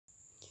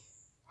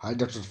Hi,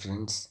 Dr.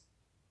 Friends.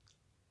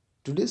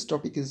 Today's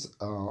topic is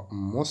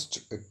most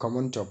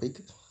common topic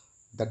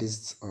that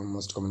is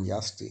most commonly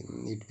asked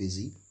in NEET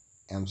PG,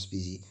 AIIMS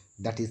PG.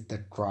 That is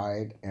the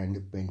triad and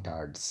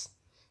pentads.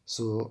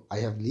 So I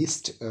have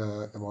list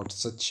about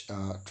such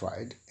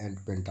triad and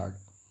pentad.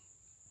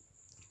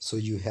 So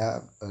you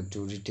have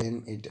to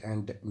retain it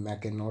and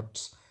make a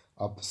notes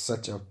of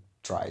such a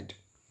triad.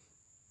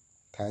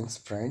 Thanks,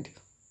 friend,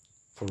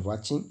 for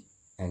watching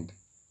and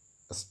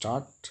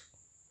start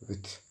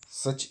with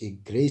such a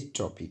great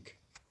topic.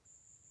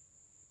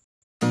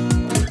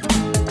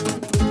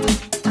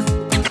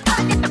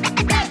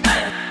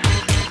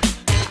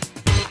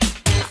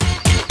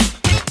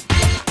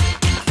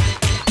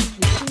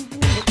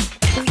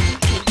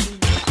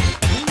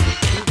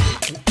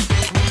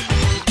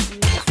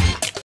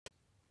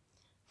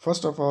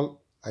 First of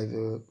all, I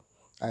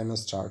am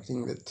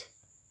starting with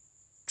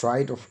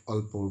triad of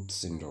Alport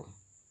syndrome.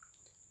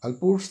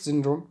 Alport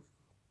syndrome,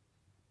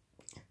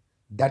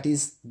 that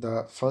is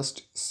the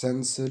first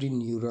sensory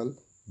neural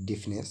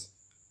deafness,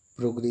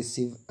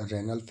 progressive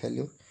renal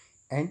failure,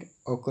 and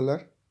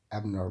ocular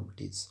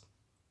abnormalities.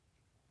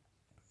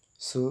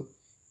 So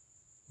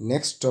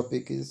next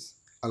topic is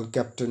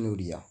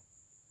Alkaptonuria.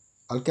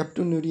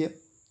 Alkaptonuria,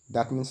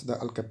 that means the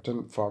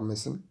Alkapton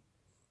formation.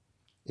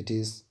 It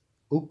is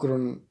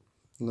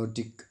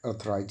ochronotic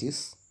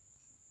arthritis,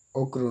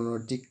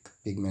 ochronotic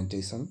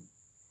pigmentation.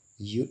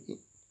 Urine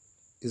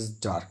is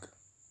dark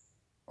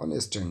on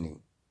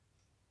standing.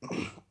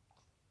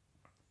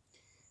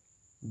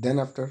 Then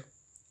after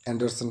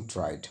Anderson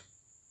triad.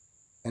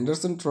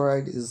 Anderson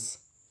triad is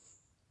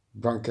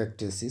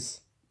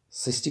bronchiectasis,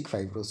 cystic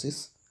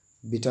fibrosis,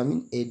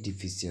 vitamin A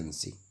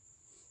deficiency.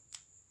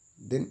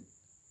 Then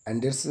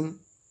Anderson,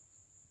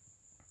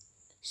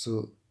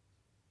 so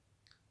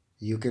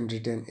you can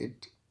retain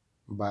it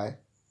by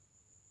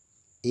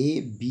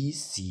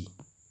ABC.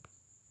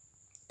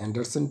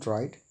 Anderson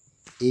triad,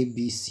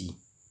 ABC.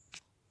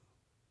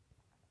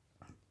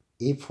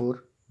 A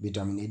for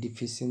vitamin A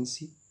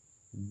deficiency,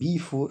 B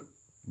for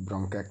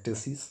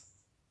bronchiectasis,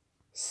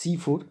 C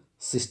for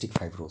cystic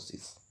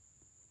fibrosis.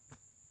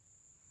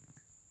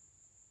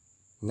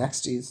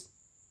 Next is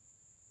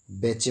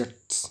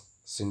Bechet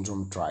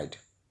syndrome triad.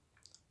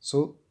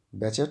 So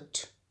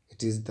Bechet,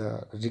 it is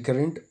the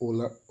recurrent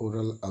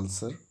oral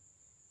ulcer,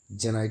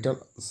 genital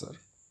ulcer,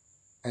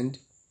 and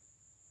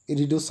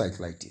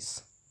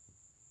iridocyclitis.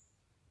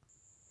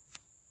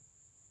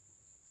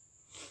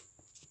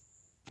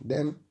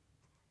 Then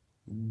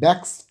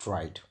Beck's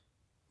triad.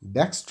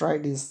 Beck's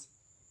triad is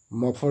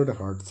muffled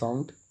heart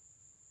sound,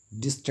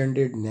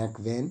 distended neck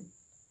vein,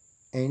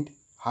 and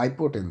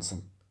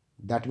hypotension.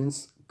 That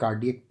means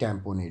cardiac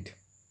tamponade.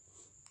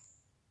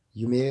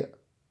 You may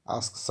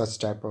ask such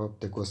type of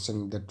the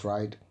question that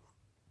triad.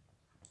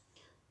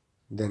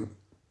 Then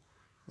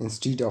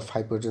instead of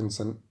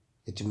hypertension,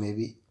 it may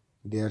be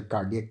their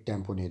cardiac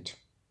tamponade.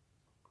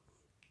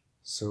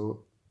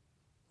 So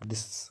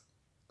this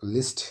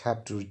list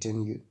have to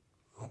retain you.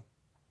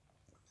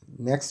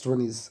 Next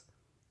one is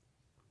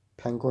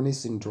Fanconi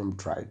Syndrome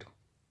triad.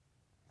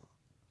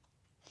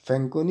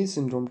 Fanconi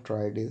Syndrome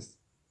triad is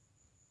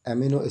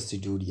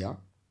aminoaciduria,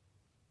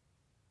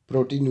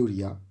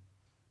 proteinuria,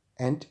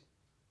 and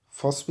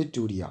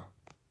phosphaturia.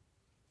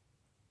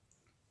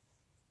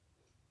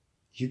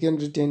 You can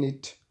retain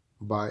it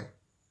by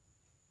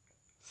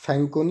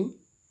Fanconi,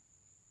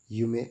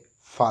 you may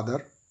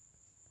father,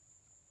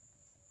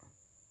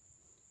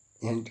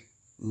 and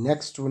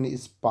next one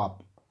is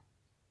pap.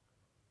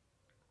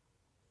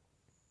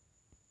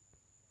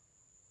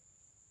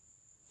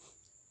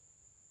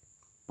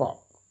 Pap.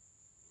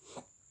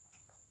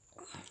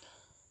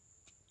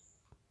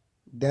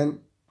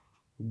 Then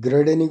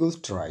Gradenigo's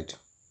triad.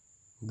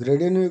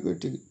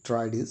 Gradenigo's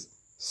triad is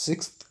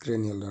sixth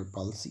cranial nerve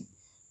palsy,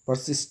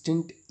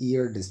 persistent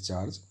ear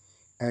discharge,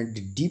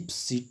 and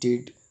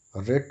deep-seated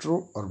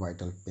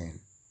retroorbital pain.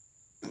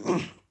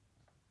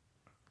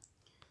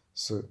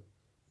 So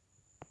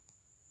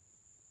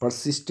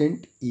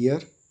persistent ear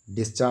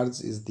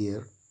discharge is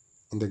there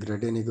in the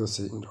Gradenigo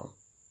syndrome.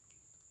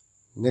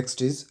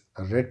 Next is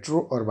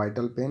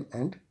retroorbital pain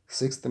and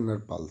sixth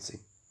nerve palsy.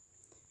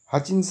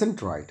 Hutchinson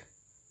triad.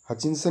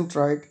 Hutchinson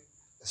triad,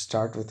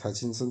 start with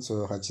Hutchinson.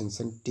 So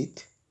Hutchinson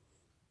teeth,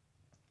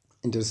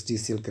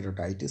 interstitial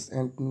keratitis,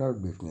 and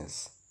nerve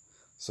deafness.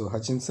 So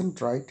Hutchinson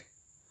triad,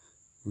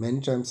 many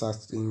times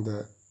asked in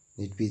the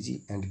NEET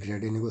PG and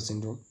Gradenigo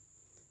syndrome.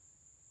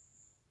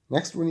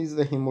 Next one is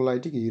the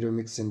Hemolytic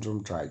Uremic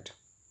syndrome triad.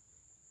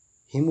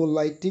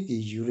 Hemolytic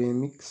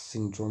Uremic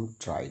syndrome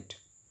triad.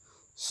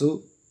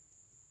 So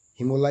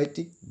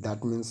hemolytic,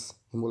 that means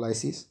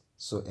hemolysis,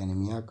 so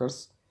anemia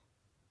occurs.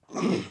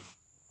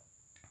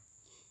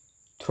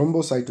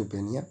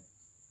 Thrombocytopenia.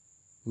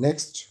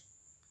 Next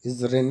is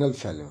the renal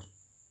failure.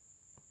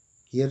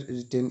 Here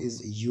written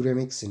is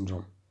uremic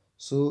syndrome.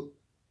 So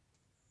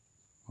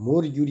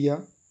more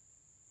urea,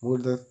 more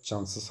the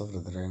chances of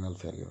the renal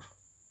failure.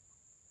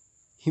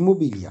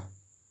 Hemophilia.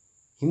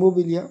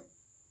 Hemophilia,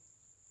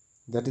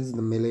 that is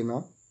the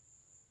melena,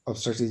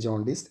 obstructive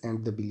jaundice,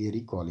 and the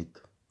biliary colic.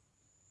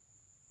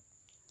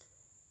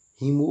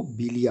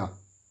 Hemobilia.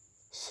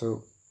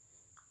 So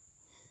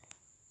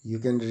you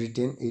can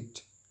retain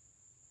it.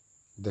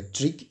 The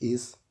trick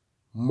is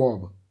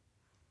mob.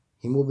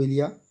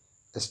 Hemobilia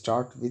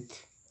start with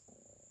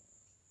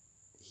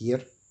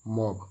here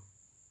mob.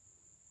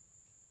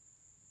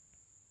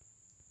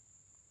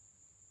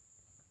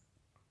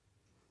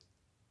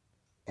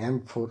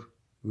 M for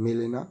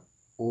melena,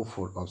 O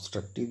for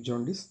obstructive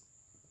jaundice,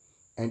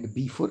 and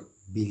B for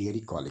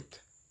biliary colic.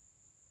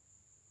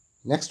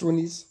 Next one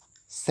is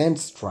Sand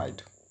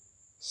Stride.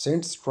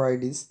 Sand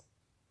Stride is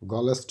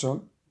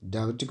gallstone,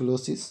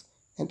 diverticulosis,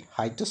 and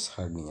hiatus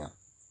hernia.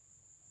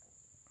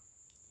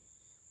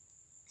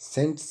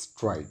 Sand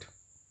Stride.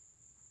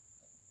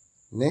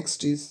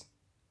 Next is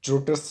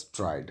Trotter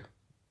Stride.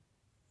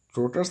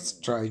 Trotter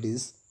Stride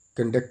is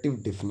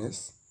conductive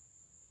deafness,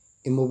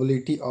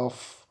 immobility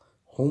of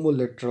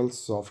homolateral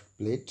soft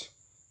plate,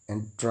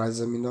 and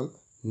trigeminal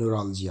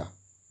neuralgia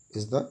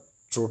is the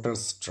Trotter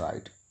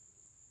Stride.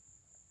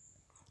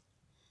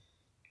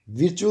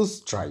 Virtuous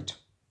Stride.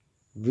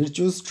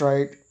 Virtuous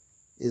Stride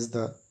is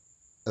the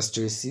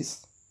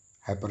asteresis,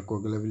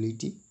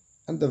 hypercoagulability,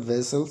 and the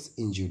vessels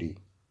injury.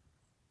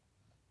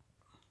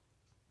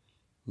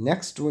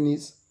 Next one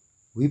is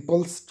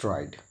Whipple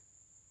Stride.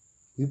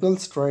 Whipple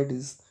Stride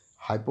is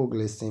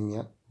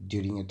hypoglycemia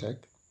during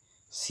attack,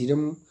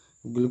 serum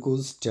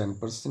glucose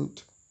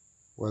 10%,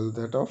 while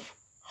that of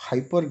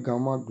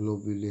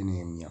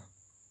hypergamma-globulinemia.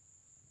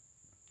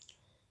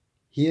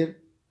 Here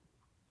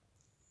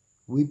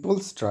Whipple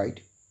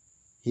Stride,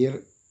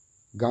 here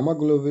gamma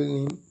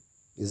globulin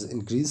is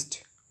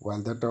increased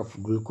while that of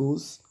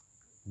glucose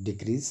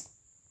decrease,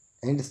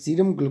 and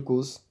serum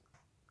glucose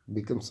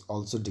becomes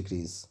also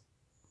decrease.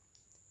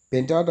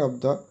 Pentad of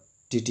the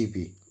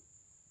TTP.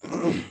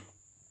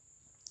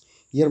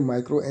 Here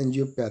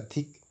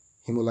microangiopathic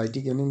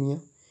hemolytic anemia,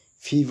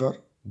 fever,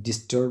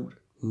 disturbed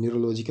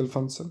neurological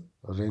function,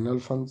 renal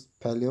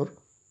failure,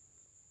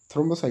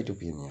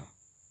 thrombocytopenia.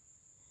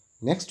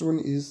 Next one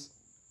is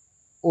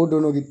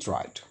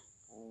Odonogithride.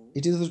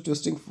 It is a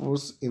twisting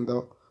force in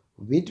the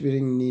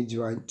weight-bearing knee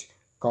joint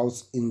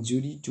cause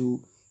injury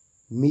to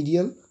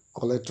medial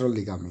collateral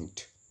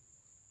ligament,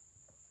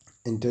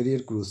 anterior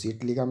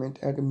cruciate ligament,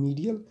 and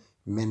medial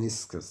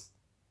meniscus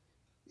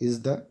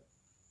is the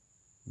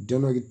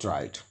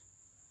Donogithride.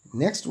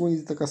 Next one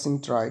is the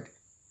Cassintride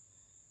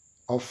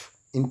of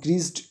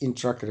increased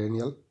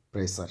intracranial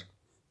pressure.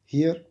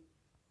 Here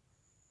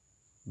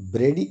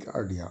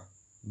bradycardia,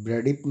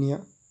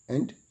 bradypnea,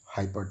 and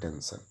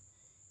hypertension.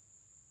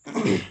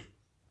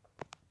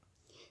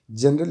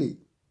 Generally,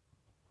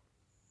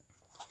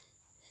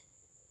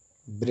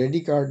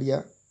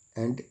 bradycardia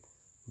and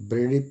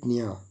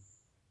bradypnea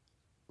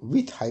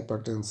with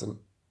hypertension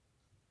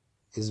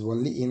is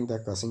only in the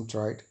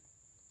Cassintride.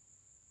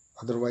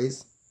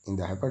 Otherwise, in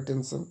the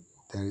hypertension,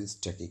 there is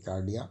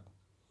tachycardia.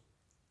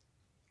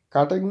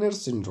 Fanconi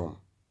Syndrome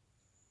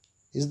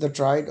is the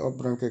triad of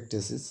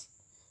bronchiectasis,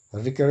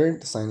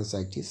 recurrent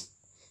sinusitis,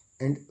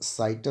 and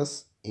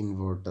situs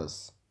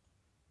inversus.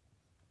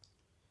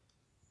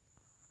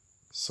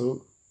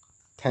 So,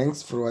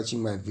 thanks for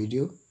watching my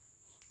video.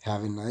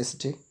 Have a nice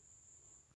day.